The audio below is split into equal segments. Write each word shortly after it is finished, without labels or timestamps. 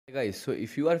Hey guys, so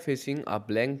if you are facing a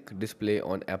blank display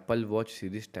on Apple Watch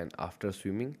Series 10 after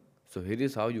swimming, so here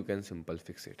is how you can simple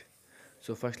fix it.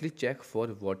 So firstly check for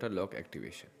water lock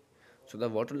activation. So the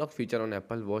water lock feature on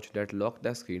Apple Watch that lock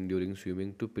the screen during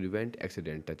swimming to prevent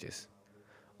accident touches.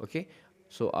 Okay,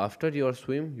 so after your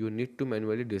swim you need to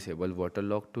manually disable water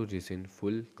lock to retain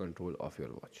full control of your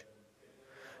watch.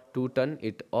 To turn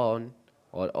it on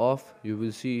or off, you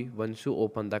will see once you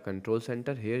open the control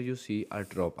center, here you see a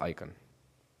drop icon.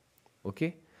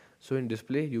 Okay, so in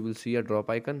display you will see a drop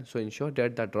icon, so ensure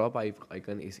that the drop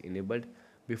icon is enabled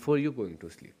before you going to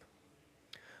sleep.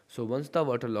 So once the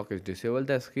water lock is disabled,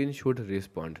 the screen should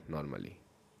respond normally.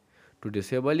 To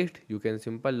disable it, you can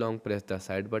simply long press the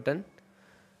side button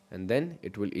and then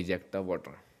it will eject the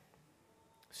water.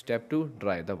 Step 2,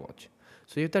 dry the watch.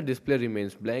 So if the display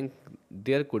remains blank,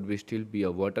 there could be still be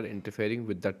a water interfering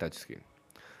with the touch screen.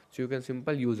 So you can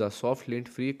simply use a soft lint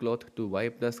free cloth to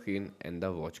wipe the screen and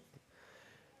the watch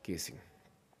casing.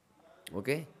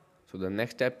 Okay, so the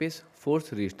next step is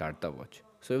force restart the watch.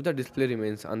 So if the display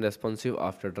remains unresponsive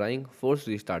after drying, force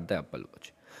restart the Apple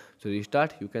Watch. So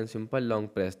restart, you can simply long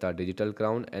press the digital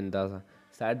crown and the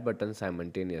side button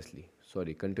continuously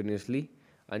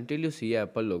until you see a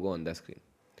Apple logo on the screen.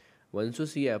 Once you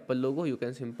see Apple logo, you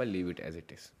can simply leave it as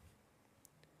it is.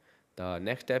 The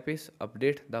next step is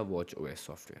update the watch OS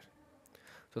software.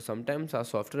 So sometimes a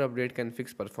software update can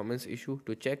fix performance issue.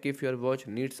 To check if your watch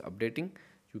needs updating,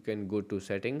 you can go to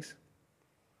settings,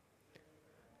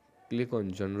 click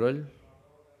on general.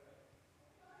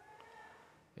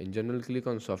 In general, click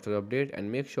on software update and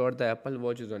make sure the Apple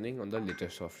Watch is running on the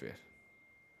latest software.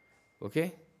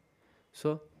 Okay,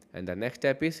 so and the next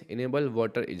step is enable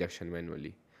water ejection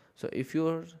manually. So if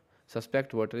you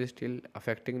suspect water is still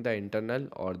affecting the internal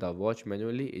or the watch,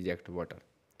 manually eject water.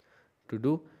 To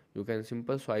do, you can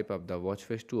simply swipe up the watch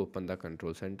face to open the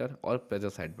control center or press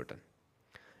the side button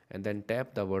and then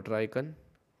tap the water icon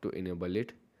to enable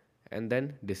it and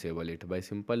then disable it by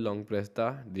simple long press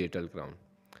the digital crown,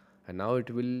 and now it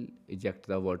will eject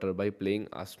the water by playing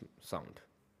a sound.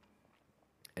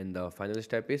 And the final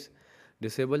step is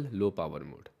disable low power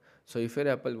mode. So if your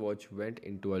Apple Watch went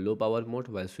into a low power mode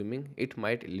while swimming, it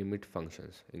might limit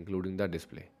functions including the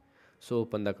display. So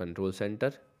open the control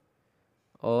center,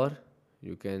 or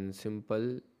you can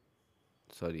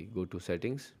go to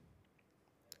settings,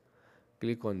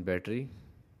 click on battery.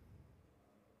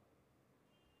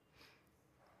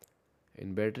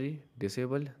 In battery,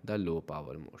 disable the low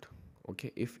power mode,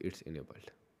 okay, if it's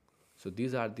enabled. So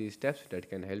these are the steps that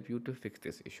can help you to fix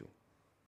this issue.